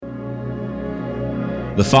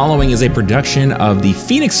The following is a production of the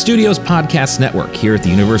Phoenix Studios Podcast Network here at the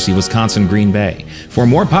University of Wisconsin Green Bay. For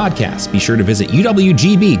more podcasts, be sure to visit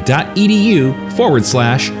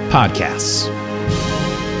uwgb.edu/podcasts.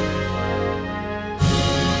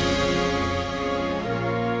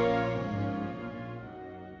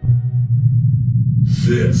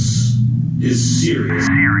 This is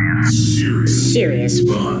serious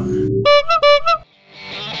fun.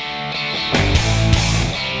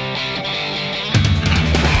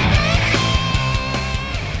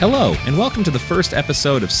 Hello, and welcome to the first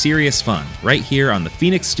episode of Serious Fun, right here on the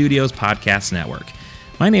Phoenix Studios Podcast Network.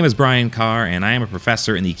 My name is Brian Carr, and I am a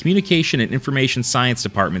professor in the Communication and Information Science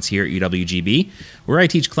departments here at UWGB, where I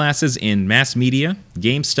teach classes in mass media,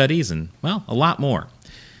 game studies, and, well, a lot more.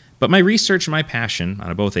 But my research and my passion,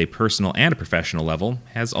 on both a personal and a professional level,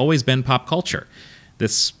 has always been pop culture.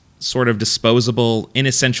 This sort of disposable,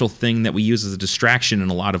 inessential thing that we use as a distraction in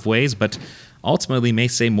a lot of ways, but ultimately may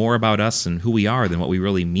say more about us and who we are than what we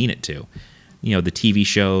really mean it to. You know, the TV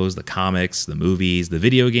shows, the comics, the movies, the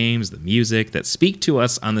video games, the music that speak to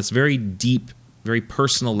us on this very deep, very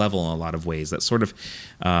personal level in a lot of ways that sort of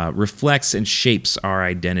reflects and shapes our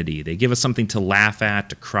identity. They give us something to laugh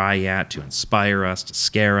at, to cry at, to inspire us, to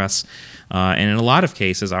scare us. And in a lot of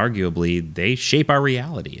cases, arguably, they shape our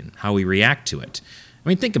reality and how we react to it. I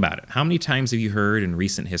mean, think about it. How many times have you heard in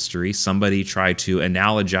recent history somebody try to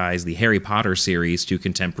analogize the Harry Potter series to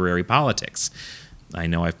contemporary politics? I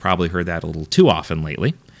know I've probably heard that a little too often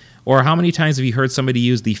lately. Or how many times have you heard somebody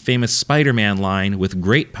use the famous Spider-Man line, "With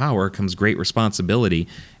great power comes great responsibility,"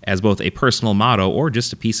 as both a personal motto or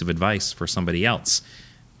just a piece of advice for somebody else?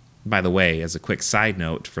 By the way, as a quick side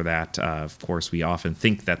note for that, of course, we often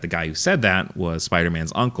think that the guy who said that was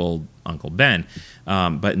Spider-Man's uncle, Uncle Ben.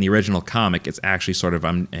 But in the original comic, it's actually sort of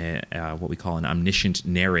what we call an omniscient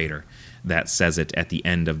narrator that says it at the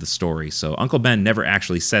end of the story. So Uncle Ben never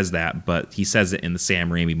actually says that, but he says it in the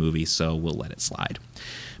Sam Raimi movie, so we'll let it slide.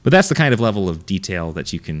 But that's the kind of level of detail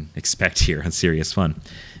that you can expect here on Serious Fun.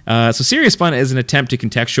 So Serious Fun is an attempt to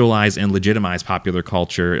contextualize and legitimize popular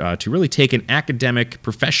culture to really take an academic,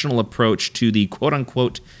 professional approach to the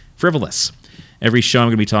quote-unquote frivolous. Every show I'm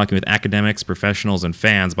going to be talking with academics, professionals, and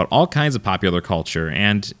fans about all kinds of popular culture,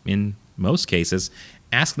 and in most cases,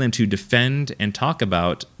 ask them to defend and talk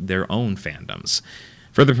about their own fandoms.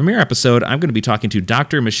 For the premiere episode, I'm going to be talking to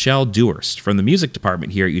Dr. Michelle Dewhurst from the music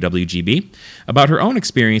department here at UWGB about her own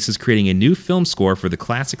experiences creating a new film score for the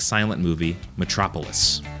classic silent movie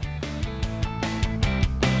Metropolis.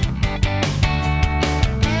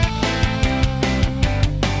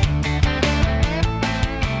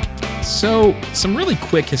 So, some really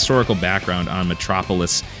quick historical background on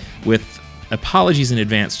Metropolis, with apologies in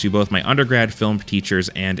advance to both my undergrad film teachers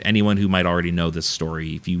and anyone who might already know this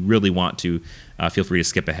story. If you really want to, feel free to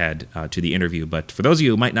skip ahead to the interview. But for those of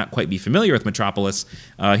you who might not quite be familiar with Metropolis,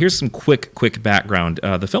 here's some quick background.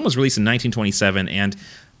 The film was released in 1927, and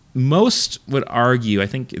most would argue, I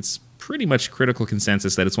think it's pretty much critical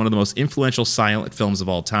consensus, that it's one of the most influential silent films of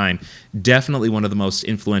all time. Definitely one of the most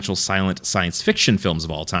influential silent science fiction films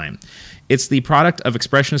of all time. It's the product of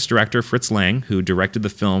expressionist director Fritz Lang, who directed the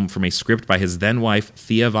film from a script by his then-wife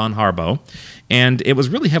Thea von Harbo, and it was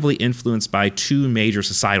really heavily influenced by two major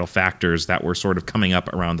societal factors that were sort of coming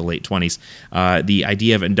up around the late 20s. The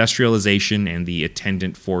idea of industrialization and the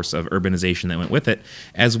attendant force of urbanization that went with it,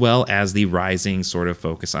 as well as the rising sort of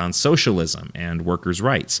focus on socialism and workers'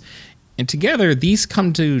 rights. And together, these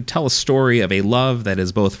come to tell a story of a love that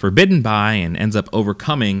is both forbidden by and ends up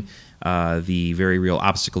overcoming the very real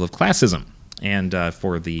obstacle of classism. And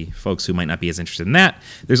for the folks who might not be as interested in that,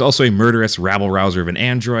 there's also a murderous rabble-rouser of an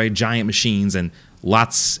android, giant machines, and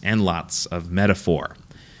lots of metaphor.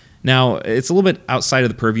 Now, it's a little bit outside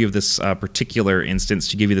of the purview of this particular instance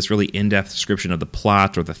to give you this really in-depth description of the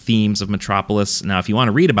plot or the themes of Metropolis. Now, if you want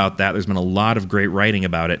to read about that, there's been a lot of great writing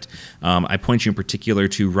about it. I point you in particular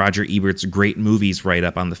to Roger Ebert's Great Movies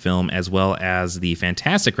write-up on the film, as well as the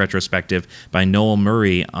fantastic retrospective by Noel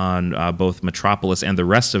Murray on both Metropolis and the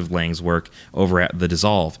rest of Lang's work over at The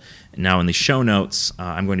Dissolve. Now, in the show notes,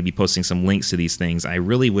 I'm going to be posting some links to these things. I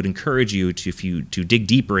really would encourage you to dig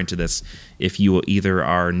deeper into this if you either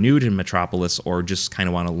are new to Metropolis or just kind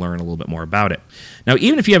of want to learn a little bit more about it. Now,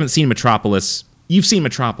 even if you haven't seen Metropolis, you've seen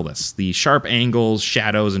Metropolis. The sharp angles,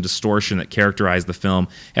 shadows, and distortion that characterize the film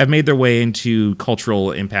have made their way into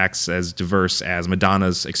cultural impacts as diverse as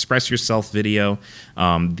Madonna's Express Yourself video,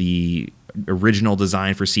 the original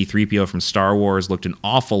design for C-3PO from Star Wars looked an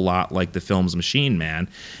awful lot like the film's Machine Man,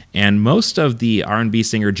 and most of the R&B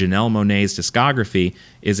singer Janelle Monáe's discography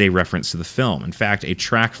is a reference to the film. In fact, a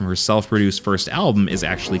track from her self-produced first album is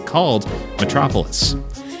actually called Metropolis.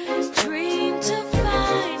 Dream to fly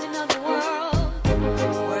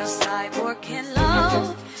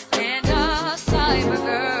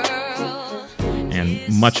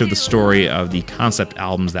much of the story of the concept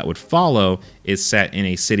albums that would follow is set in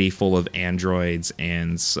a city full of androids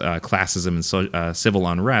and classism and civil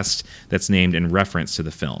unrest that's named in reference to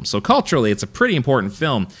the film. So culturally, it's a pretty important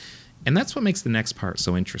film, and that's what makes the next part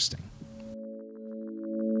so interesting.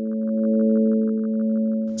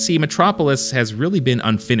 See, Metropolis has really been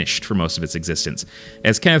unfinished for most of its existence.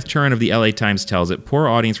 As Kenneth Turan of the LA Times tells it, poor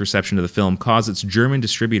audience reception to the film caused its German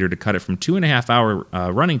distributor to cut it from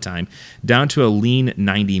 2.5-hour running time down to a lean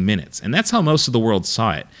 90 minutes. And that's how most of the world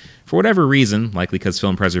saw it. For whatever reason, likely because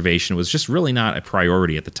film preservation was just really not a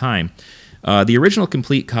priority at the time, the original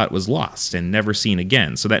complete cut was lost and never seen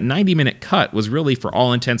again. So that 90-minute cut was really, for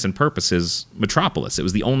all intents and purposes, Metropolis. It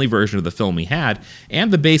was the only version of the film we had, and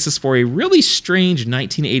the basis for a really strange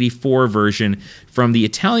 1984 version from the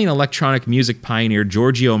Italian electronic music pioneer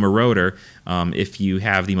Giorgio Moroder. If you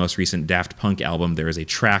have the most recent Daft Punk album, there is a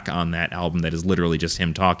track on that album that is literally just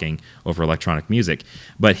him talking over electronic music.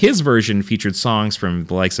 But his version featured songs from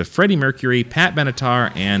the likes of Freddie Mercury, Pat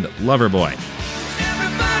Benatar, and Loverboy.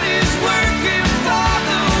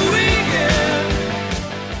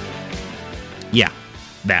 Yeah,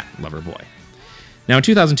 that Loverboy. Now, in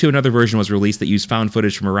 2002, another version was released that used found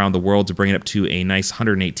footage from around the world to bring it up to a nice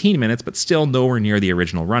 118 minutes, but still nowhere near the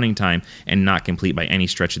original running time and not complete by any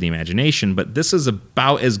stretch of the imagination. But this is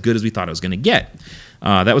about as good as we thought it was going to get.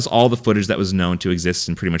 That was all the footage that was known to exist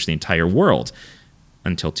in pretty much the entire world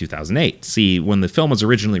until 2008. See, when the film was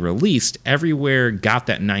originally released, everywhere got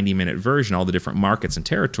that 90-minute version, all the different markets and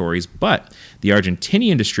territories, but the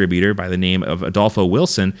Argentinian distributor by the name of Adolfo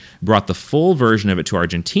Wilson brought the full version of it to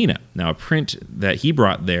Argentina. Now, a print that he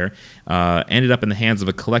brought there ended up in the hands of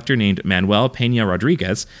a collector named Manuel Peña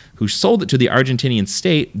Rodriguez, who sold it to the Argentinian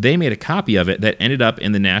state. They made a copy of it that ended up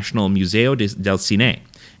in the National Museo del Cine.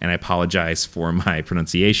 And I apologize for my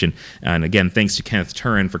pronunciation. And again, thanks to Kenneth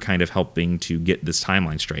Turan for kind of helping to get this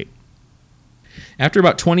timeline straight. After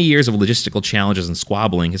about 20 years of logistical challenges and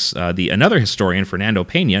squabbling, another historian, Fernando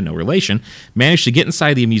Peña, no relation, managed to get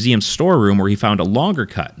inside the museum storeroom where he found a longer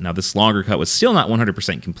cut. Now, this longer cut was still not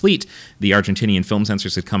 100% complete. The Argentinian film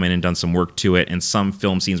censors had come in and done some work to it, and some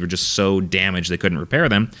film scenes were just so damaged they couldn't repair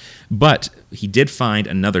them. But he did find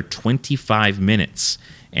another 25 minutes.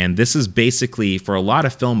 And this is basically, for a lot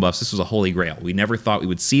of film buffs, this was a holy grail. We never thought we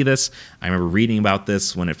would see this. I remember reading about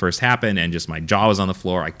this when it first happened, and just my jaw was on the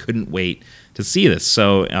floor. I couldn't wait to see this.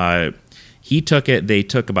 So he took it. They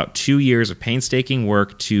took about 2 years of painstaking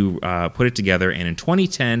work to put it together, and in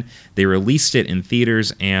 2010, they released it in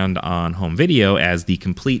theaters and on home video as the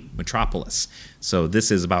complete Metropolis. So this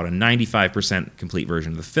is about a 95% complete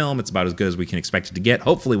version of the film. It's about as good as we can expect it to get.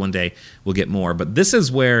 Hopefully one day we'll get more. But this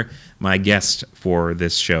is where my guest for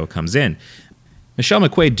this show comes in. Michelle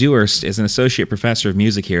McQuaid-Dewhurst is an associate professor of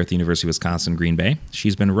music here at the University of Wisconsin-Green Bay.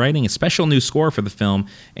 She's been writing a special new score for the film,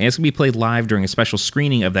 and it's going to be played live during a special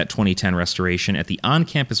screening of that 2010 restoration at the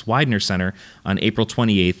on-campus Widener Center on April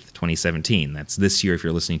 28th, 2017. That's this year if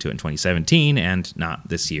you're listening to it in 2017, and not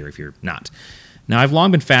this year if you're not. Now, I've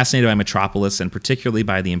long been fascinated by Metropolis, and particularly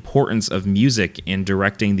by the importance of music in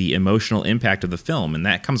directing the emotional impact of the film, and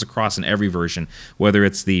that comes across in every version, whether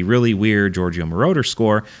it's the really weird Giorgio Moroder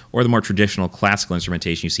score or the more traditional classical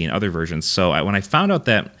instrumentation you see in other versions. So when I found out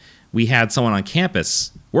that we had someone on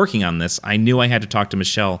campus working on this, I knew I had to talk to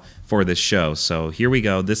Michelle for this show. So here we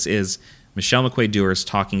go. This is Michelle McQuaid-Dewhurst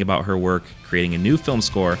talking about her work creating a new film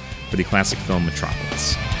score for the classic film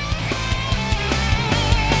Metropolis.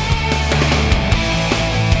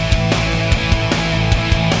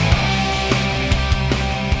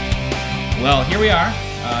 Well, here we are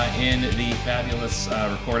in the fabulous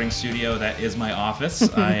recording studio that is my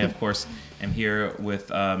office. I, of course, am here with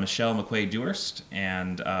Michelle McQuaid-Dewhurst,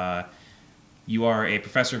 and you are a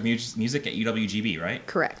professor of music at UWGB, right?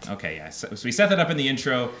 Correct. Okay, yeah. So we set that up in the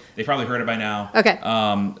intro. They probably heard it by now. Okay.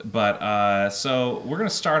 So we're going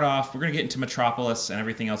to start off. We're going to get into Metropolis and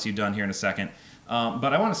everything else you've done here in a second.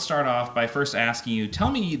 But I want to start off by first asking you,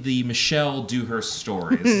 tell me the Michelle Dewhurst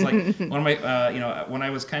story. This is like one of my, when I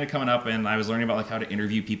was kind of coming up and I was learning about like how to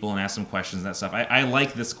interview people and ask them questions and that stuff. I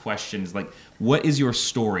like this question. It's like, what is your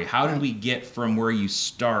story? How did we get from where you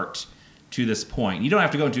start to this point? You don't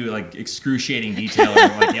have to go into like excruciating detail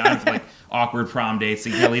or like awkward prom dates.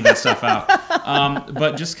 You can leave that stuff out.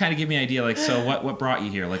 But just kind of give me an idea. Like, so what brought you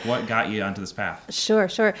here? Like, what got you onto this path? Sure.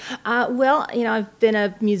 Well, I've been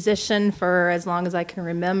a musician for as long as I can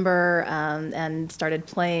remember, and started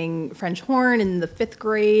playing French horn in the 5th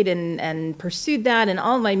grade, and pursued that. And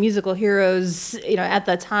all of my musical heroes, at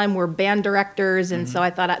the time were band directors, and so I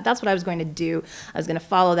thought that's what I was going to do. I was going to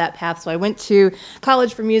follow that path. So I went to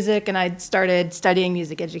college for music, and I started studying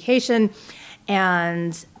music education,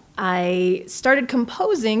 and I started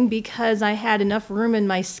composing because I had enough room in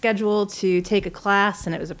my schedule to take a class,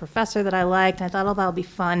 and it was a professor that I liked, and I thought, oh, that'll be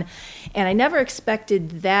fun. And I never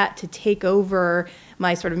expected that to take over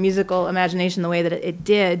my sort of musical imagination the way that it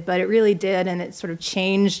did, but it really did, and it sort of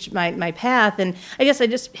changed my path. And I guess I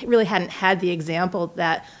just really hadn't had the example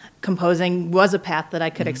that composing was a path that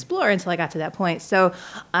I could explore until I got to that point. So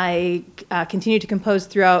I continued to compose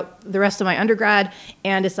throughout the rest of my undergrad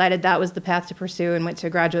and decided that was the path to pursue, and went to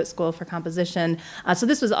graduate school for composition. So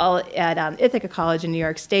this was all at Ithaca College in New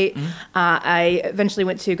York State. I eventually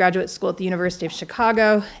went to graduate school at the University of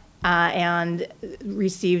Chicago, and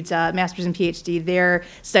received a master's and PhD there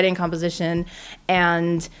studying composition.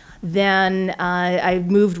 And then I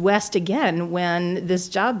moved west again when this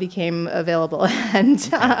job became available, and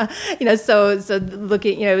so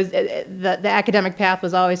looking, it was the academic path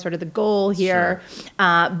was always sort of the goal here,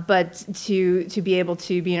 but to be able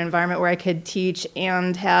to be in an environment where I could teach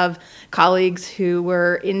and have colleagues who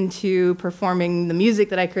were into performing the music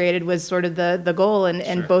that I created was sort of the goal,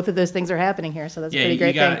 and both of those things are happening here. So that's a pretty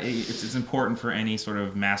great thing. It's important for any sort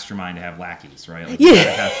of mastermind to have lackeys, right? Like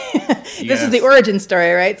this is the origin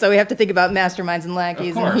story, right? So we have to think about masterminds and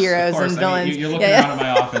lackeys and heroes and villains. You're looking around at my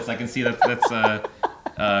office. I can see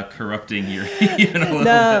that's corrupting your even a little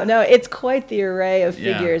bit. No, it's quite the array of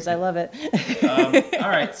figures. I love it. All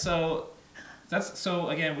right, so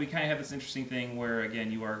again, we kind of have this interesting thing where,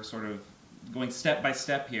 again, you are sort of going step by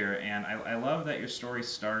step here, and I love that your story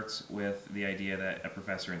starts with the idea that a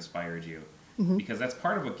professor inspired you, because that's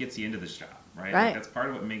part of what gets you into this job, right? Like, that's part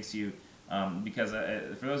of what makes you. Because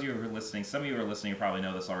for those of you who are listening, some of you who are listening, you probably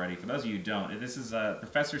know this already. For those of you who don't, this is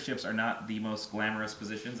professorships are not the most glamorous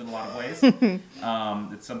positions in a lot of ways.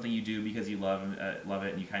 It's something you do because you love it,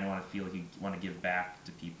 and you kind of want to feel like you want to give back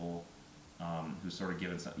to people who sort of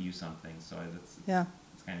given you something. So it's kind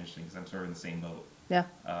of interesting because I'm sort of in the same boat. Yeah.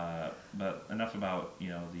 But enough about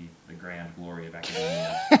the grand glory of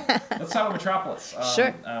academia. Let's talk about Metropolis.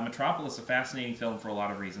 Sure. Metropolis is a fascinating film for a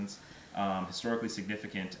lot of reasons. Historically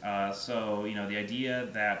significant. So the idea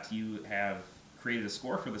that you have created a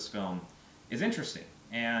score for this film is interesting.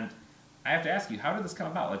 And I have to ask you, how did this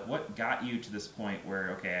come about? Like, what got you to this point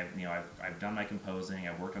where, okay, I've done my composing,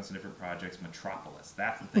 I've worked on some different projects. Metropolis,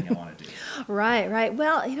 that's the thing I want to do. Right.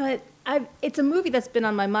 Well, it's a movie that's been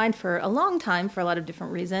on my mind for a long time for a lot of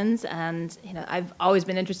different reasons, and I've always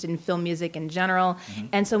been interested in film music in general.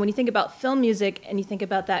 And so when you think about film music and you think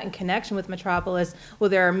about that in connection with Metropolis,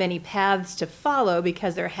 well, there are many paths to follow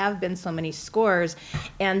because there have been so many scores,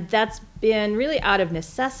 and that's been really out of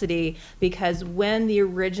necessity, because when the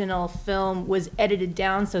original film was edited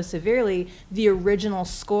down so severely, the original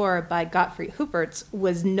score by Gottfried Huppertz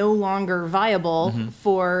was no longer viable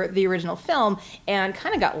for the original film, and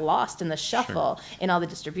kind of got lost in the shuffle in all the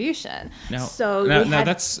distribution. Now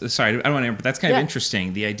that's sorry, I don't want to, but that's kind of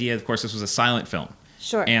interesting. The idea, of course, this was a silent film.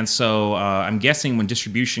 Sure. And so I'm guessing when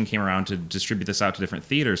distribution came around to distribute this out to different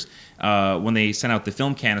theaters, when they sent out the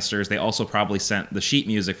film canisters, they also probably sent the sheet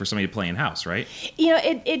music for somebody to play in house, right?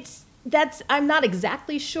 I'm not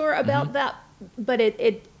exactly sure about that, but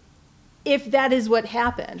if that is what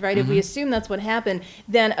happened, right? If we assume that's what happened,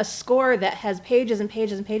 then a score that has pages and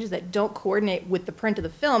pages and pages that don't coordinate with the print of the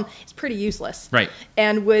film is pretty useless, right?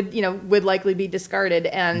 And would likely be discarded.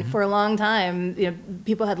 And for a long time,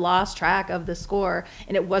 people had lost track of the score,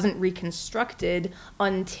 and it wasn't reconstructed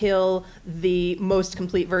until the most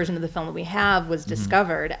complete version of the film that we have was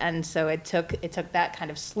discovered. And so it took that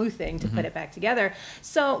kind of sleuthing to put it back together.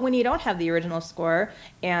 So when you don't have the original score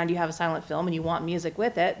and you have a silent film and you want music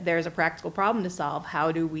with it, there's a practical problem to solve.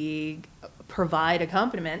 How do we provide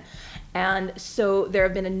accompaniment? And so there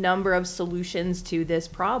have been a number of solutions to this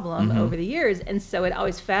problem over the years, and so it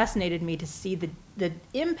always fascinated me to see the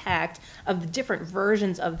impact of the different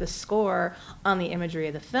versions of the score on the imagery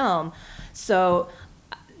of the film. So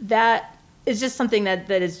that is just something that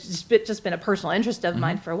has just been a personal interest of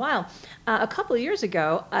mine for a while. A couple of years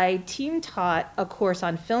ago, I team taught a course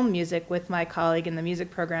on film music with my colleague in the music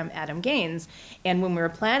program, Adam Gaines. And when we were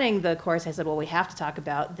planning the course, I said, well, we have to talk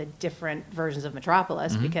about the different versions of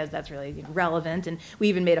Metropolis because that's really relevant. And we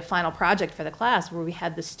even made a final project for the class where we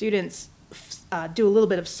had the students do a little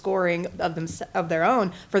bit of scoring of their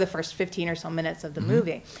own for the first 15 or so minutes of the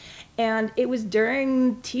movie. And it was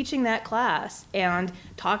during teaching that class and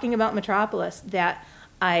talking about Metropolis that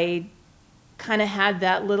I kind of had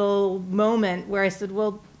that little moment where I said,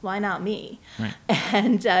 well, why not me? Right.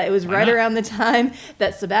 And it was Why right not? around the time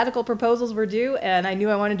that sabbatical proposals were due, and I knew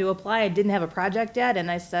I wanted to apply. I didn't have a project yet, and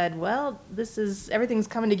I said, well, everything's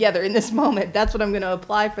coming together in this moment. That's what I'm going to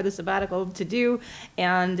apply for the sabbatical to do,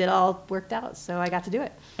 and it all worked out, so I got to do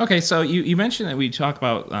it. Okay, so you mentioned that we talk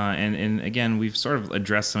about, and again, we've sort of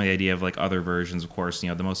addressed some of the idea of like other versions, of course.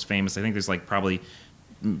 The most famous, I think there's like probably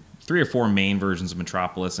 3 or 4 main versions of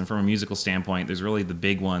Metropolis, and from a musical standpoint, there's really the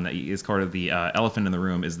big one that is kind of the elephant in the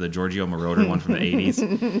room is the Giorgio Moroder one from the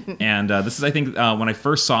 80s. And this is, I think, when I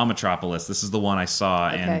first saw Metropolis, this is the one I saw,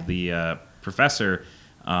 Okay. and the professor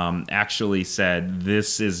actually said,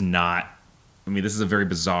 this is a very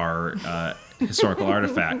bizarre historical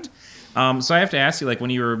artifact. So I have to ask you, like,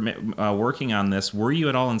 when you were working on this, were you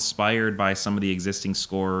at all inspired by some of the existing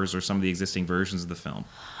scores or some of the existing versions of the film?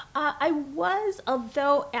 I was,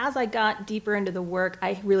 although as I got deeper into the work,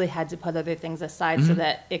 I really had to put other things aside so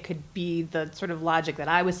that it could be the sort of logic that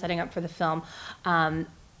I was setting up for the film.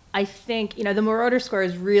 I think, the Moroder score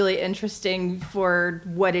is really interesting for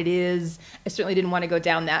what it is. I certainly didn't want to go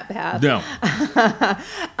down that path. No.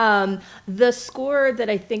 The score that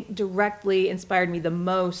I think directly inspired me the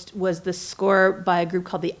most was the score by a group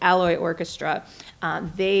called the Alloy Orchestra.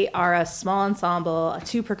 They are a small ensemble,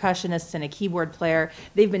 2 percussionists and a keyboard player.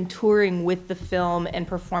 They've been touring with the film and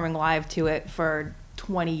performing live to it for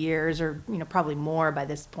 20 years or probably more by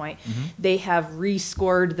this point. They have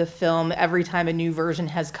rescored the film every time a new version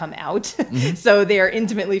has come out. So they are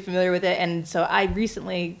intimately familiar with it. And so I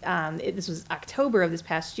recently, this was October of this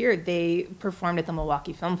past year, they performed at the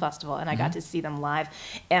Milwaukee Film Festival, and I got to see them live.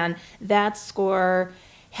 And that score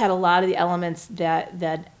had a lot of the elements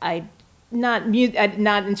that I not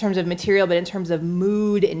in terms of material, but in terms of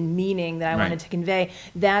mood and meaning that I wanted to convey.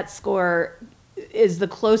 That score is the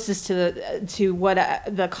closest to what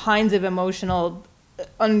the kinds of emotional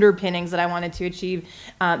underpinnings that I wanted to achieve.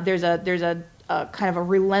 There's a kind of a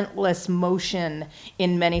relentless motion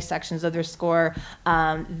in many sections of their score.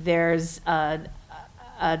 There's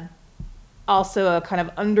also a kind of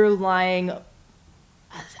underlying,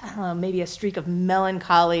 I don't know, maybe a streak of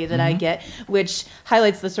melancholy that I get, which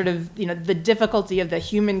highlights the sort of, the difficulty of the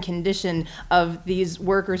human condition of these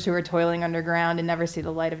workers who are toiling underground and never see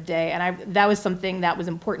the light of day. And that was something that was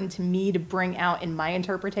important to me to bring out in my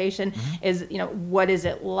interpretation is, what is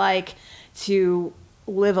it like to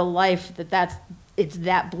live a life it's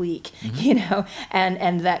that bleak,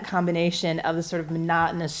 and that combination of the sort of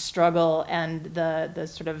monotonous struggle and the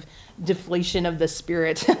sort of deflation of the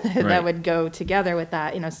spirit that would go together with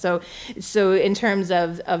that, So in terms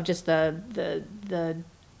of just the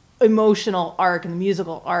emotional arc and the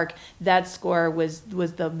musical arc, that score was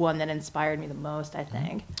the one that inspired me the most, I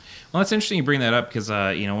think. Well, it's interesting you bring that up because,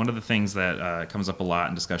 one of the things that comes up a lot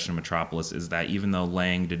in discussion of Metropolis is that even though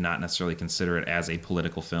Lang did not necessarily consider it as a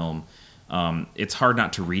political film, it's hard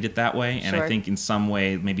not to read it that way. And I think in some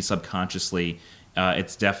way, maybe subconsciously,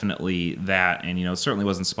 it's definitely that. And, it certainly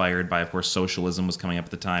was inspired by, of course, socialism was coming up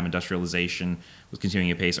at the time. Industrialization was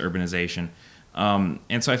continuing apace, urbanization.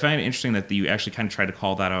 And so I find it interesting that you actually kind of try to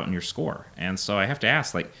call that out in your score. And so I have to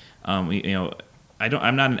ask,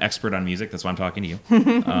 I'm not an expert on music. That's why I'm talking to you.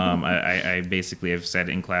 I basically have said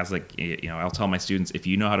in class, I'll tell my students, if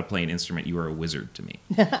you know how to play an instrument, you are a wizard to me.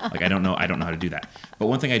 I don't know how to do that. But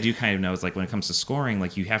one thing I do kind of know is when it comes to scoring,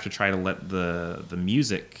 you have to try to let the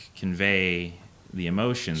music convey the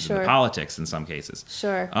emotions and the politics in some cases.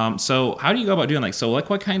 Sure. So how do you go about doing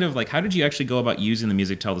what kind of how did you actually go about using the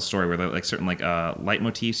music to tell the story? Were there certain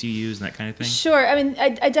leitmotifs you use and that kind of thing? Sure. I mean,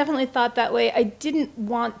 I definitely thought that way. I didn't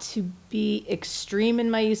want to be extreme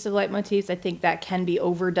in my use of leitmotifs. I think that can be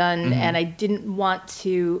overdone, and I didn't want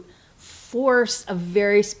to force a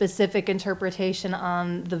very specific interpretation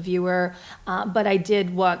on the viewer, but I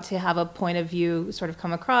did want to have a point of view sort of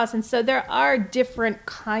come across. And so there are different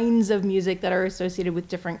kinds of music that are associated with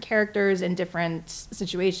different characters and different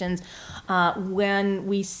situations. When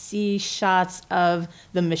we see shots of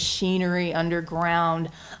the machinery underground,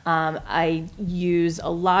 I use a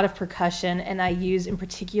lot of percussion, and I use in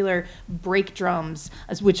particular brake drums,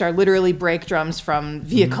 which are literally brake drums from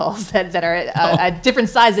vehicles that are at different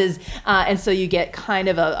sizes. And so you get kind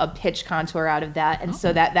of a pitch contour out of that. And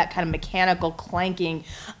so that kind of mechanical clanking,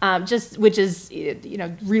 which is,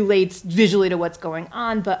 relates visually to what's going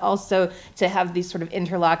on, but also to have these sort of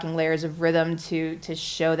interlocking layers of rhythm to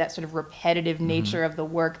show that sort of repetitive nature of the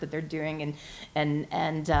work that they're doing.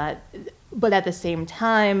 But at the same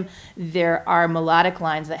time, there are melodic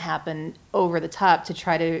lines that happen over the top to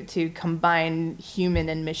try to combine human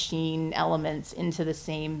and machine elements into the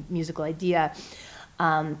same musical idea.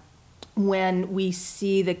 when we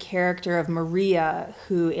see the character of Maria,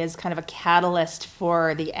 who is kind of a catalyst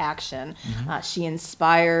for the action. She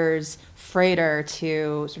inspires Frater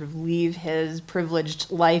to sort of leave his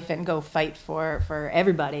privileged life and go fight for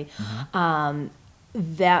everybody.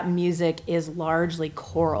 That music is largely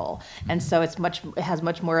choral, and so it has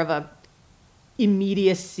much more of a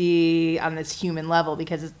immediacy on this human level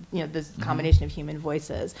because it's, this combination of human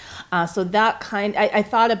voices. So that I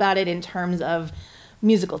thought about it in terms of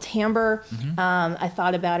musical timbre. I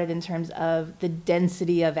thought about it in terms of the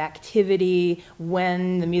density of activity,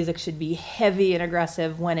 when the music should be heavy and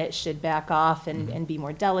aggressive, when it should back off and be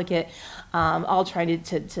more delicate, all trying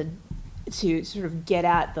to sort of get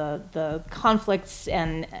at the conflicts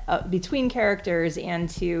and between characters, and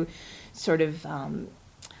to sort of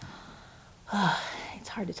it's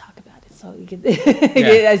hard to talk about it, so you could,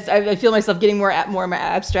 I feel myself getting more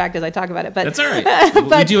abstract as I talk about it, but that's all right.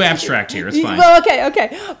 We do abstract here, it's fine. Well,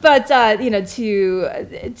 okay, but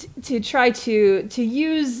to try to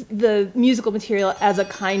use the musical material as a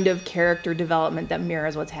kind of character development that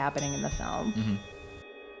mirrors what's happening in the film.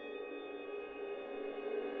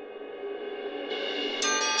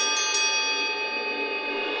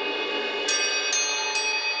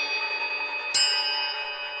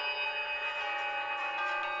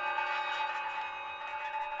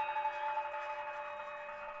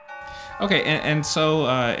 Okay, and so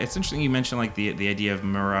it's interesting you mentioned like the idea of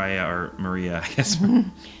Maria, I guess.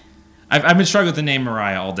 I've been struggling with the name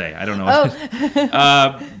Maria all day. I don't know.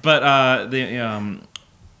 But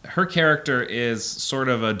her character is sort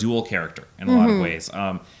of a dual character in a lot of ways.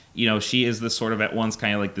 She is the sort of at once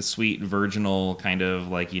kind of like the sweet virginal kind of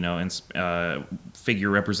like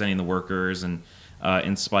figure representing the workers and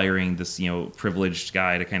inspiring this privileged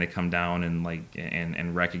guy to kind of come down and like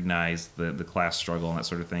and recognize the class struggle and that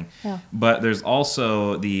sort of thing. Yeah. But there's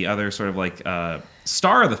also the other sort of like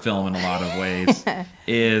star of the film in a lot of ways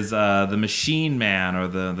is the machine man, or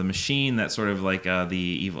the machine that sort of like the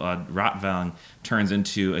evil Rottwang turns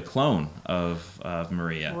into a clone of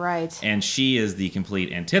Maria. Right. And she is the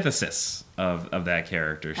complete antithesis of that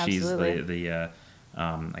character. Absolutely. She's the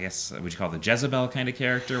I guess would you call it the Jezebel kind of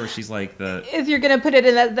character, where she's like the, if you're going to put it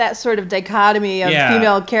in that sort of dichotomy of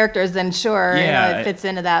female characters, then sure, it fits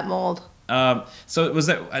into that mold. So was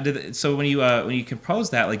that so when you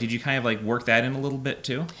composed that, like, did you kind of like work that in a little bit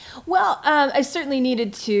too? Well, I certainly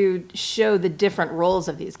needed to show the different roles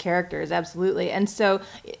of these characters, absolutely. And so,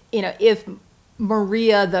 if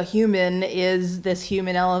Maria the human is this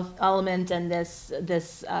human element and this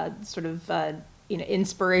sort of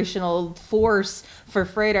inspirational force for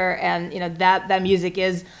Frater, and that music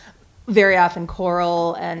is very often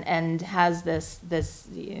choral and has this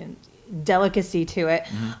delicacy to it.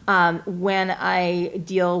 When I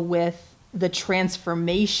deal with the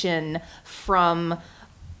transformation from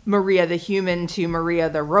Maria the human to Maria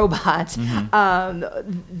the robot,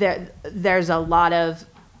 there's a lot of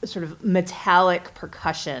sort of metallic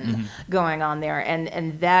percussion going on there,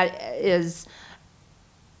 and that is,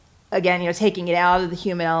 again, taking it out of the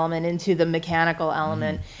human element into the mechanical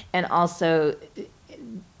element. And also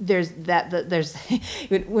there's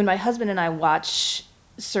when my husband and I watch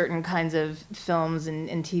certain kinds of films and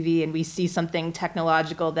TV, and we see something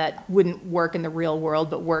technological that wouldn't work in the real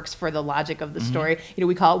world but works for the logic of the story,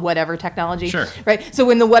 we call it whatever technology. Sure. Right? So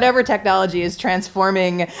when the whatever technology is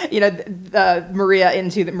transforming the Maria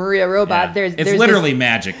into the Maria robot, there's literally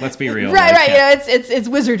magic, let's be real. Right. It's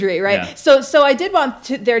wizardry, right? Yeah. So I did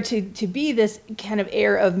want there to be this kind of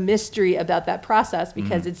air of mystery about that process,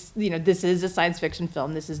 because it's this is a science fiction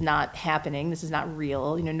film. This is not happening. This is not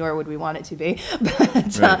real. Nor would we want it to be.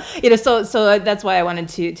 But so that's why I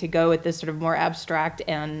wanted to go with this sort of more abstract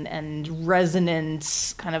and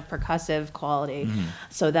resonant kind of percussive quality.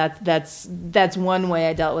 So that's one way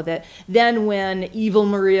I dealt with it. Then when evil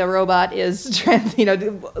Maria robot is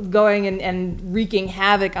going and wreaking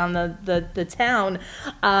havoc on the town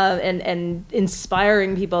and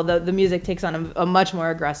inspiring people, the music takes on a much more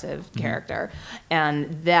aggressive character,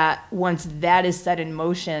 and that once that is set in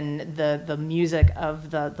motion, the music of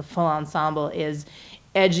the full ensemble is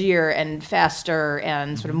edgier and faster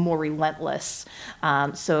and sort of more relentless,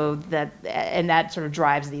 so that sort of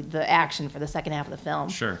drives the action for the second half of the film.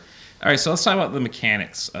 Sure. All right, so let's talk about the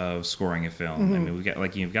mechanics of scoring a film. I mean,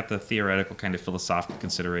 you've got the theoretical kind of philosophical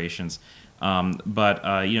considerations, but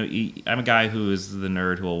I'm a guy who is the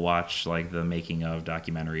nerd who will watch like the making of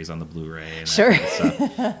documentaries on the Blu-ray and that kind of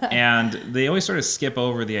stuff. And they always sort of skip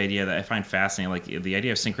over the idea that I find fascinating, like the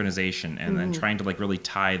idea of synchronization, and then trying to like really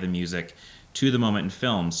tie the music to the moment in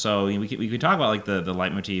film. So we could talk about like the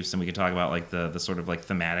leitmotifs, and we could talk about like the sort of like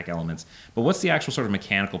thematic elements. But what's the actual sort of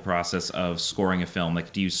mechanical process of scoring a film?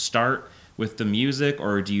 Like, do you start with the music,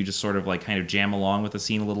 or do you just sort of like kind of jam along with the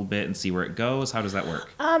scene a little bit and see where it goes? How does that work?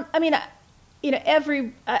 I mean,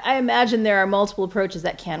 I imagine there are multiple approaches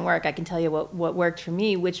that can work. I can tell you what worked for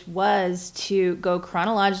me, which was to go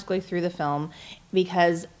chronologically through the film,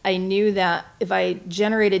 because I knew that if I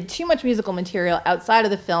generated too much musical material outside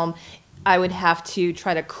of the film, I would have to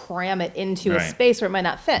try to cram it into a space where it might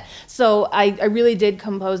not fit. So I really did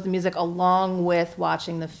compose the music along with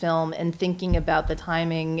watching the film and thinking about the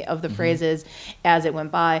timing of the phrases as it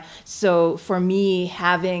went by. So for me,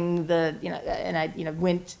 having and I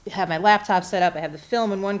have my laptop set up, I have the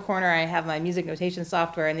film in one corner, I have my music notation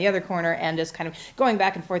software in the other corner, and just kind of going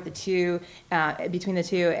back and forth between the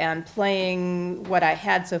two and playing what I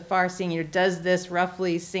had so far, seeing, does this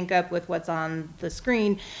roughly sync up with what's on the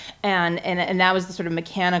screen? And that was the sort of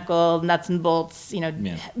mechanical nuts and bolts,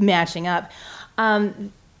 matching up.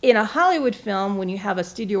 In a Hollywood film, when you have a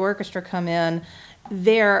studio orchestra come in,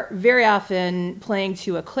 they're very often playing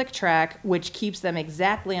to a click track, which keeps them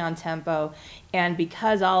exactly on tempo. And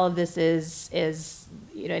because all of this is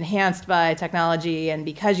enhanced by technology, and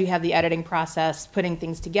because you have the editing process putting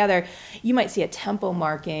things together, you might see a tempo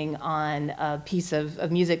marking on a piece of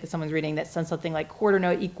music that someone's reading that says something like quarter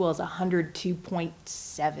note equals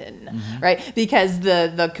 102.7, right? Because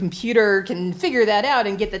the computer can figure that out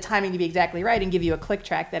and get the timing to be exactly right and give you a click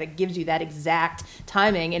track that it gives you that exact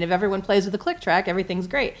timing. And if everyone plays with a click track, everything's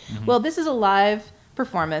great. Well, this is a live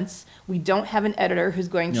performance. We don't have an editor who's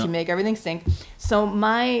going to make everything sync. So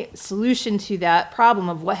my solution to that problem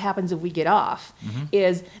of what happens if we get off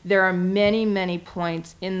is there are many, many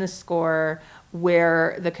points in the score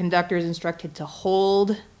where the conductor is instructed to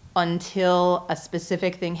hold until a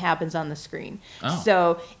specific thing happens on the screen. Oh.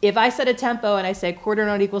 So if I set a tempo and I say quarter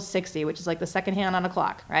note equals 60, which is like the second hand on a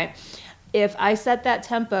clock, right? If I set that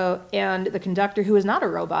tempo and the conductor, who is not a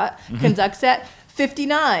robot, conducts at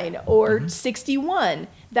 59 or 61,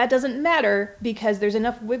 that doesn't matter, because there's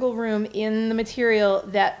enough wiggle room in the material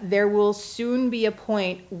that there will soon be a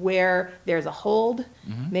point where there's a hold,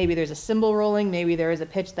 maybe there's a cymbal rolling, maybe there is a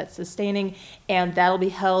pitch that's sustaining, and that'll be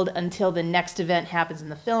held until the next event happens in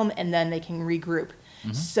the film, and then they can regroup.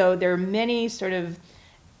 So there are many sort of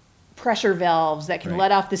pressure valves that can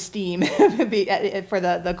let off the steam for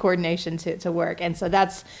the coordination to work. And so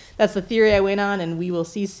that's the theory I went on, and we will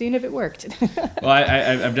see soon if it worked. Well,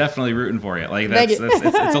 I'm definitely rooting for you. Like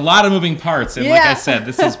it's a lot of moving parts, and like I said,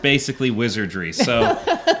 this is basically wizardry. So,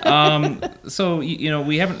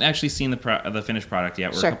 we haven't actually seen the finished product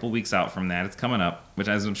yet. We're a couple weeks out from that. It's coming up, which,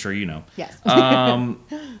 as I'm sure you know. Yes.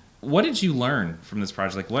 What did you learn from this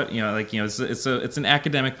project? Like it's an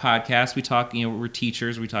academic podcast. We talk, we're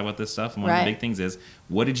teachers. We talk about this stuff. And one of the big things is,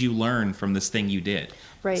 what did you learn from this thing you did?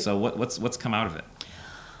 Right. So what's come out of it?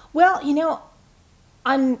 Well,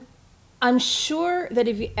 I'm sure that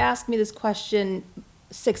if you ask me this question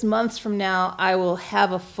 6 months from now, I will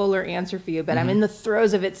have a fuller answer for you, but I'm in the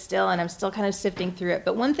throes of it still, and I'm still kind of sifting through it.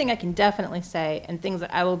 But one thing I can definitely say, and things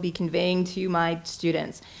that I will be conveying to my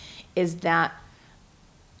students, is that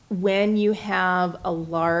when you have a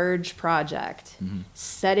large project,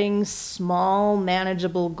 setting small,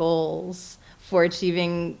 manageable goals for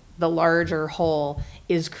achieving the larger whole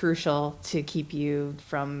is crucial to keep you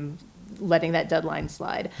from letting that deadline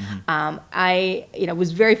slide. I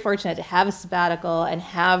was very fortunate to have a sabbatical and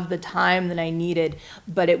have the time that I needed,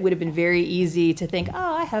 but it would have been very easy to think,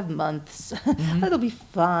 I have months. It'll be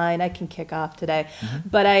fine. I can kick off today.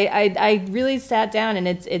 But I really sat down, and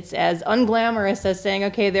it's as unglamorous as saying,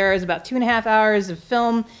 okay, there is about 2.5 hours of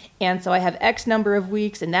film, and so I have X number of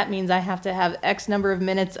weeks, and that means I have to have X number of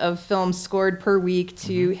minutes of film scored per week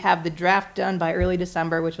to have the draft done by early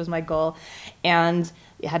December, which was my goal. And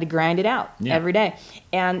you had to grind it out every day.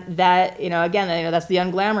 And that, again, that's the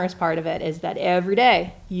unglamorous part of it, is that every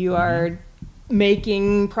day you are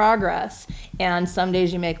making progress. And some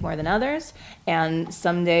days you make more than others. And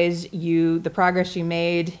some days the progress you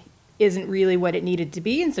made isn't really what it needed to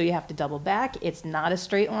be. And so you have to double back. It's not a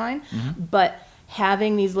straight line. But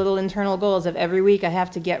having these little internal goals of every week I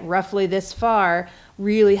have to get roughly this far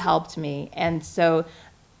really helped me. And so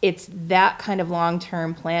it's that kind of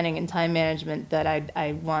long-term planning and time management that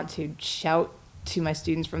I want to shout to my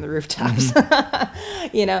students from the rooftops.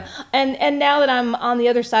 And now that I'm on the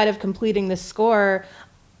other side of completing this score,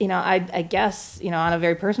 I guess, on a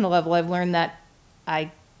very personal level, I've learned that I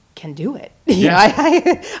can do it.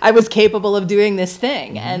 Yeah. I was capable of doing this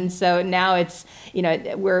thing. And so now it's,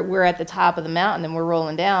 we're at the top of the mountain and we're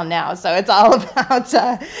rolling down now. So it's all about,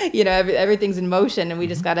 everything's in motion, and we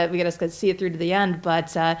just gotta see it through to the end.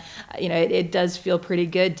 But, it does feel pretty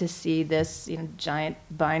good to see this, giant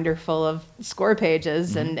binder full of score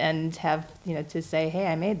pages and have, to say, hey,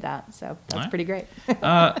 I made that. So that's pretty great.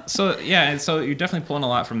 And so you're definitely pulling a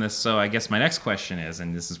lot from this. So I guess my next question is,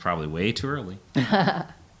 and this is probably way too early,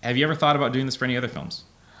 have you ever thought about doing this for any other films?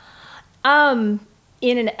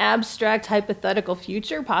 In an abstract, hypothetical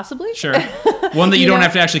future, possibly. Sure. One that you don't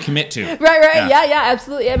have to actually commit to. Right. Yeah,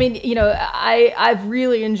 absolutely. I mean, I've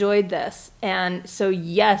really enjoyed this. And so,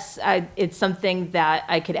 yes, it's something that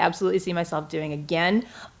I could absolutely see myself doing again.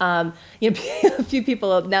 A few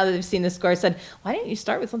people, now that they've seen the score, said, why didn't you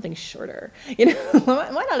start with something shorter?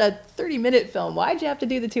 Why not a 30-minute film? Why'd you have to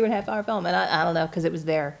do the 2.5-hour film? And I don't know, because it was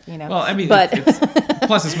there, Well, I mean, but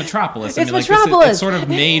plus it's Metropolis. It's Metropolis. It's sort of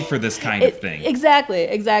made for this kind of thing. Exactly.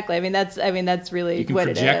 I mean, that's really you can what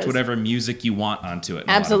it is. project whatever music you want onto it.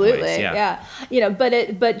 Absolutely, yeah.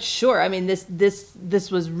 But sure. I mean, this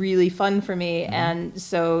was really fun for me, and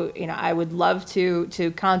so I would love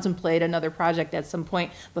to contemplate another project at some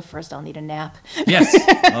point. But first, I'll need a nap. Yes.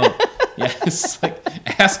 Oh, yes.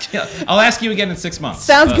 I'll ask you again in 6 months.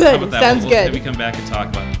 Sounds good. How about that? Sounds good. Maybe come back and talk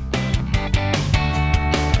about it.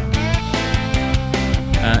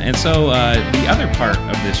 And so the other part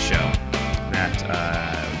of this show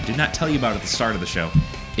that did not tell you about at the start of the show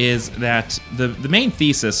is that the main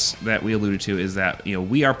thesis that we alluded to is that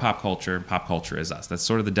we are pop culture, and pop culture is us. That's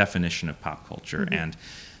sort of the definition of pop culture. And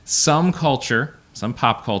some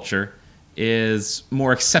pop culture is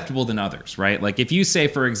more acceptable than others, right? Like if you say,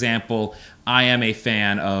 for example, I am a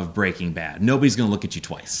fan of Breaking Bad, nobody's going to look at you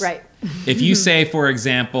twice. Right. If you say, for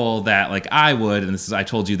example, that like I would, and I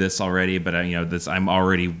told you this already, but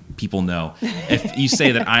people know. If you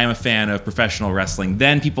say that I am a fan of professional wrestling,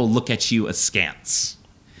 then people look at you askance.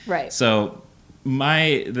 Right. So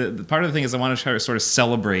the part of the thing is I want to try to sort of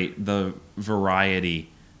celebrate the variety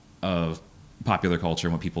of popular culture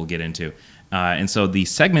and what people get into. And so the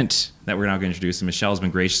segment that we're now going to introduce, and Michelle's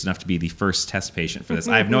been gracious enough to be the first test patient for this.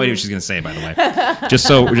 I have no idea what she's going to say, by the way. Just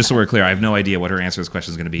so we're clear, I have no idea what her answer to this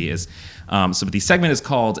question is going to be. But the segment is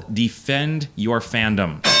called Defend Your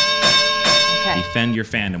Fandom. Okay. Defend your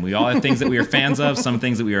fandom. We all have things that we are fans of, some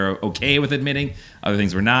things that we are okay with admitting, other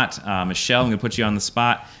things we're not. Michelle, I'm going to put you on the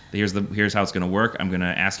spot. Here's how it's going to work. I'm going to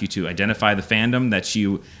ask you to identify the fandom that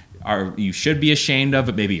you should be ashamed of,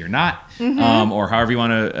 but maybe you're not, or however you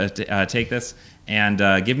want to take this. And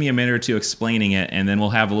give me a minute or two explaining it, and then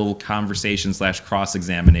we'll have a little conversation /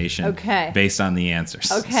 cross-examination based on the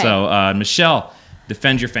answers. Okay. So, Michelle,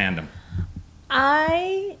 defend your fandom.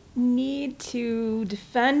 I need to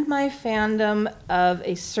defend my fandom of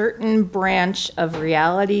a certain branch of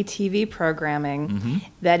reality TV programming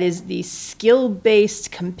that is the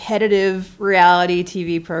skill-based competitive reality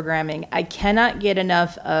TV programming. I cannot get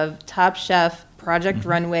enough of Top Chef, Project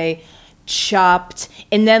Runway, Chopped,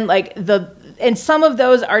 and then and some of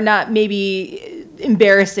those are not maybe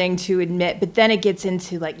embarrassing to admit, but then it gets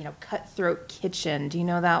into Cutthroat Kitchen. Do you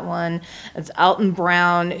know that one? It's Alton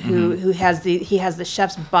Brown who has the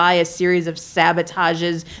chefs buy a series of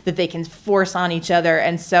sabotages that they can force on each other,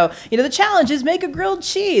 and so the challenge is make a grilled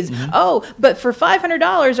cheese. Oh, but for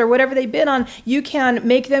 $500 or whatever they bid on, you can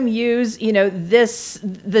make them use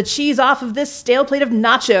the cheese off of this stale plate of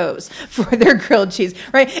nachos for their grilled cheese.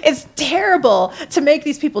 Right? It's terrible to make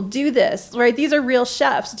these people do this. Right? These are real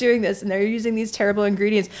chefs doing this, and they're using these terrible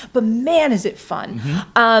ingredients, but man, is it fun.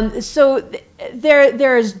 So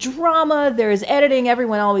there is drama, there is editing.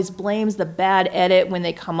 Everyone always blames the bad edit when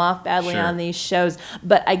they come off badly on these shows,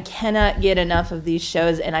 but I cannot get enough of these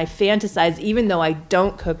shows, and I fantasize, even though I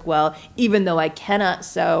don't cook well, even though I cannot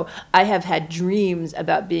sew, I have had dreams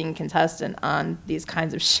about being a contestant on these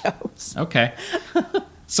kinds of shows. Okay.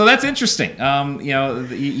 So that's interesting.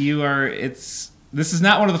 This is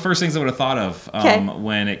not one of the first things I would have thought of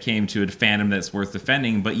when it came to a fandom that's worth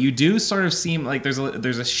defending, but you do sort of seem like there's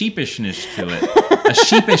a sheepishness to it. A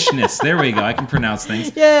sheepishness. There we go. I can pronounce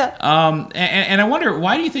things. Yeah. And I wonder,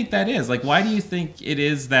 why do you think that is? Like, why do you think it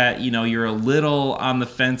is that, you're a little on the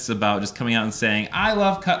fence about just coming out and saying, I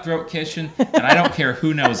love Cutthroat Kitchen, and I don't care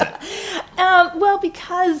who knows it? Well,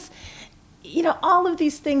 because all of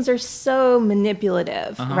these things are so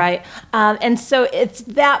manipulative, right? And so it's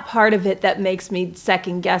that part of it that makes me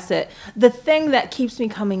second guess it. The thing that keeps me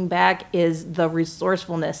coming back is the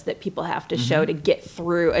resourcefulness that people have to show to get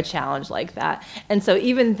through a challenge like that. And so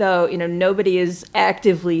even though, nobody is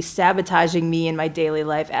actively sabotaging me in my daily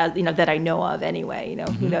life, as that I know of anyway,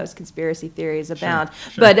 who knows, conspiracy theories abound.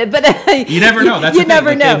 Sure. But you never know. That's you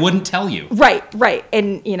never know. They wouldn't tell you. Right.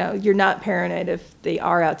 And you're not paranoid if they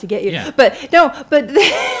are out to get you. Yeah. But the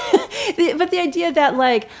idea that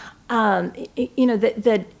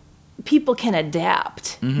that people can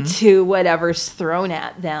adapt to whatever's thrown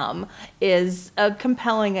at them is a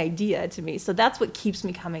compelling idea to me. So that's what keeps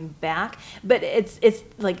me coming back. But it's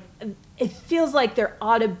like, it feels like there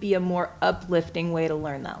ought to be a more uplifting way to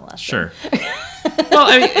learn that lesson. Sure. Well,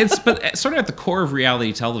 I mean, but sort of at the core of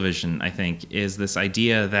reality television, I think, is this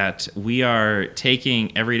idea that we are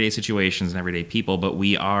taking everyday situations and everyday people, but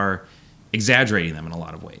we are exaggerating them in a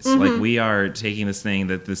lot of ways. Like, we are taking this thing,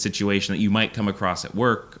 that the situation that you might come across at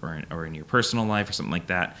work or in your personal life or something like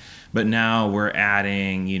that, but now we're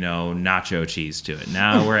adding, nacho cheese to it.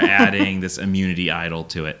 Now we're adding this immunity idol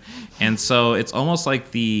to it. And so it's almost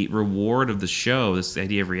like the reward of the show, this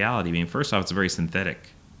idea of reality. I mean, first off, it's a very synthetic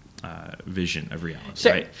vision of reality,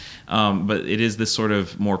 sure. Right? But it is this sort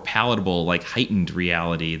of more palatable, like heightened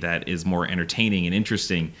reality that is more entertaining and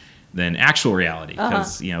interesting than actual reality.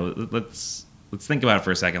 Because let's think about it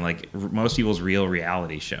for a second. Like, most people's real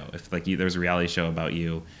reality show, if there's a reality show about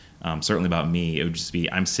you, certainly about me, it would just be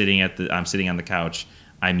I'm sitting on the couch,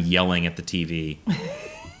 I'm yelling at the TV.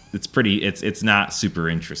 It's not super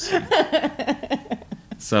interesting.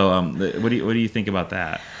 So what do you think about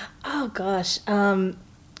that? Oh gosh. Don't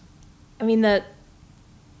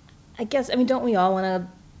we all want to,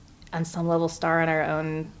 on some level, star in our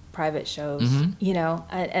own private shows,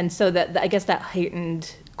 and so that, I guess, that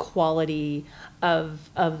heightened quality of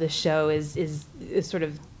the show is sort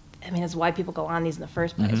of, it's why people go on these in the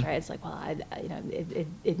first place, right? It's like, well,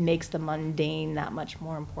 it makes the mundane that much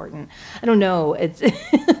more important. I don't know.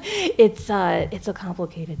 It's a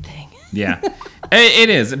complicated thing. Yeah, it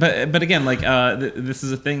is. But again, this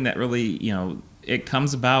is a thing that really, it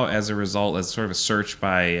comes about as a result, as sort of a search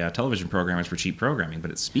by television programmers for cheap programming,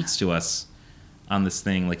 but it speaks to us on this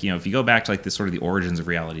thing. If you go back to this sort of the origins of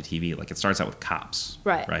reality TV, it starts out with Cops,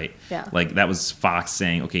 right? Yeah. That was Fox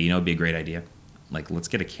saying, okay, it'd be a great idea. Let's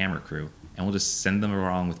get a camera crew and we'll just send them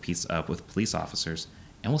around with police officers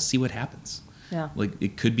and we'll see what happens. Yeah.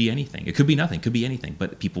 It could be anything. It could be nothing. It could be anything.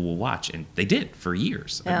 But people will watch, and they did for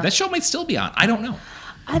years. Yeah. That show might still be on. I don't know.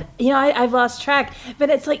 I've lost track. But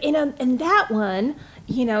it's and that one,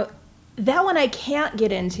 that one I can't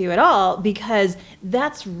get into at all, because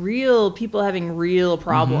that's real people having real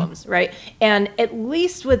problems, right? And at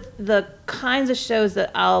least with the kinds of shows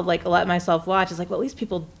that I'll let myself watch, it's well, at least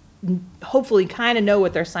people hopefully kind of know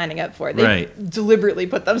what they're signing up for. They deliberately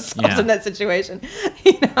put themselves in that situation,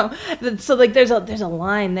 So there's a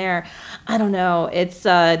line there. I don't know. It's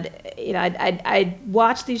I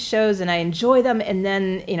watch these shows and I enjoy them, and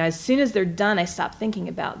then as soon as they're done, I stop thinking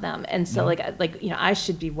about them. And so I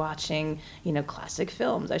should be watching classic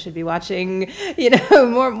films. I should be watching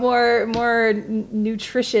more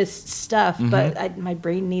nutritious stuff. But my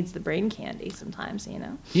brain needs the brain candy sometimes.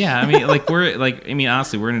 Yeah,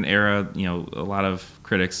 honestly, we're in an era, a lot of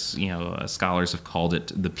critics, scholars have called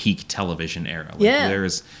it the peak television era.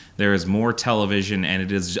 There is more television, and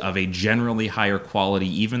it is of a generally higher quality.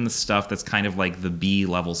 Even the stuff that's kind of like the B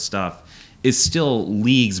level stuff is still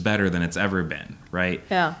leagues better than it's ever been, right?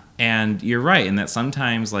 Yeah. And you're right in that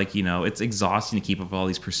sometimes, it's exhausting to keep up all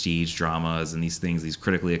these prestige dramas and these things, these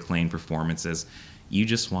critically acclaimed performances. You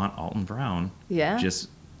just want Alton Brown. Yeah. Just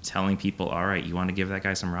telling people, all right, you want to give that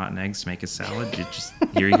guy some rotten eggs to make his salad?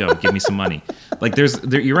 Here you go, give me some money.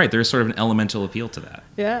 You're right, there's sort of an elemental appeal to that.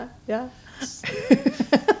 Yeah.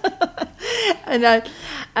 And I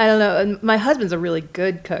don't know. And my husband's a really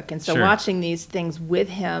good cook, and so watching these things with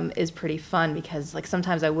him is pretty fun, because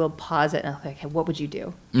sometimes I will pause it and I'm like, hey, what would you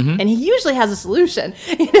do? And he usually has a solution,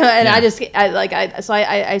 And I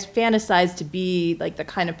fantasize to be the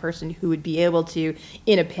kind of person who would be able to,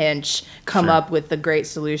 in a pinch, come up with the great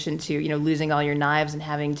solution to losing all your knives and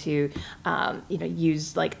having to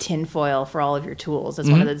use tinfoil for all of your tools. That's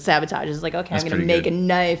one of the sabotages. Okay, That's I'm going to make a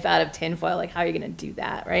knife out of tinfoil. How are you going to do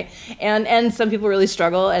that, right? And some people really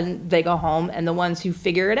struggle, and they go home, and the ones who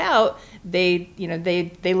figure it out, they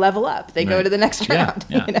level up. They go to the next round.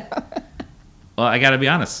 Yeah. Well, I got to be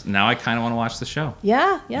honest. Now I kind of want to watch the show.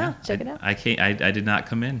 Yeah. Check it out. I did not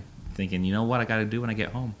come in thinking, what I got to do when I get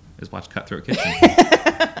home is watch Cutthroat Kitchen.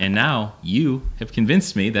 And now you have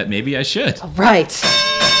convinced me that maybe I should. Right.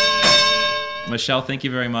 Michelle, thank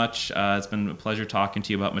you very much. It's been a pleasure talking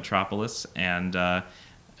to you about Metropolis, and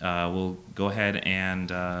we'll go ahead and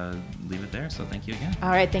leave it there. So thank you again. All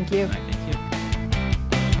right, thank you. All right, thank you.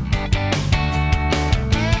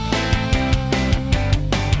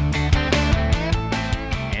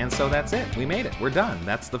 And so that's it. We made it. We're done.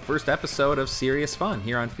 That's the first episode of Serious Fun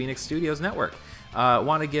here on Phoenix Studios Network.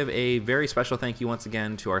 Want to give a very special thank you once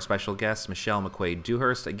again to our special guest, Michelle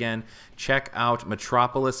McQuaid-Dewhurst. Again, check out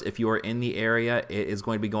Metropolis if you are in the area. It is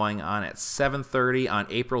going to be going on at 7:30 on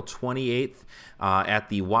April 28th at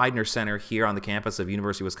the Widener Center here on the campus of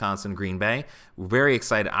University of Wisconsin, Green Bay. We're very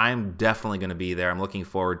excited. I'm definitely going to be there. I'm looking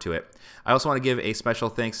forward to it. I also want to give a special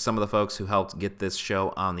thanks to some of the folks who helped get this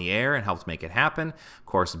show on the air and helped make it happen. Of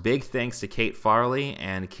course, big thanks to Kate Farley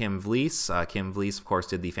and Kim Vlies. Kim Vlies, of course,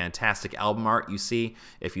 did the fantastic album art you see.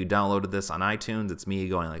 If you downloaded this on iTunes, it's me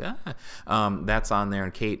going like, that's on there.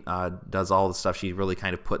 And Kate does all the stuff. She really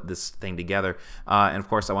kind of put this thing together. And of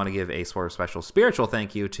course, I want to give a sort of special spiritual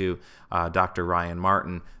thank you to Dr. Ryan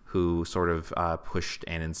Martin, who sort of pushed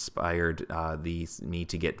and inspired me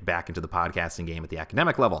to get back into the podcasting game at the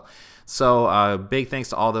academic level. So big thanks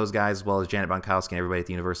to all those guys, as well as Janet Bonkowski and everybody at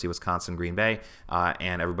the University of Wisconsin, Green Bay,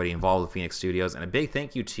 and everybody involved with Phoenix Studios. And a big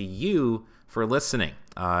thank you to you for listening.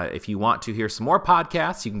 If you want to hear some more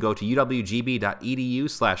podcasts, you can go to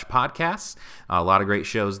uwgb.edu/podcasts. A lot of great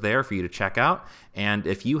shows there for you to check out. And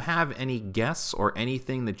if you have any guests or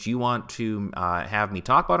anything that you want to have me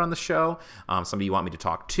talk about on the show, somebody you want me to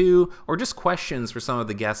talk to, or just questions for some of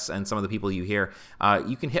the guests and some of the people you hear,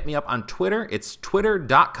 you can hit me up on Twitter. It's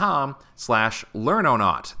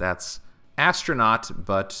twitter.com/learnonaut. That's astronaut,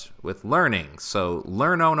 but with learning. So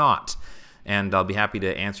learnonaut. And I'll be happy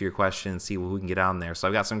to answer your questions, see what we can get on there. So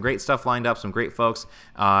I've got some great stuff lined up, some great folks,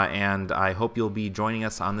 and I hope you'll be joining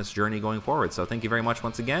us on this journey going forward. So thank you very much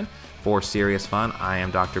once again for Serious Fun. I am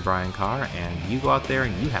Dr. Brian Carr, and you go out there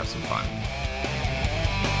and you have some fun.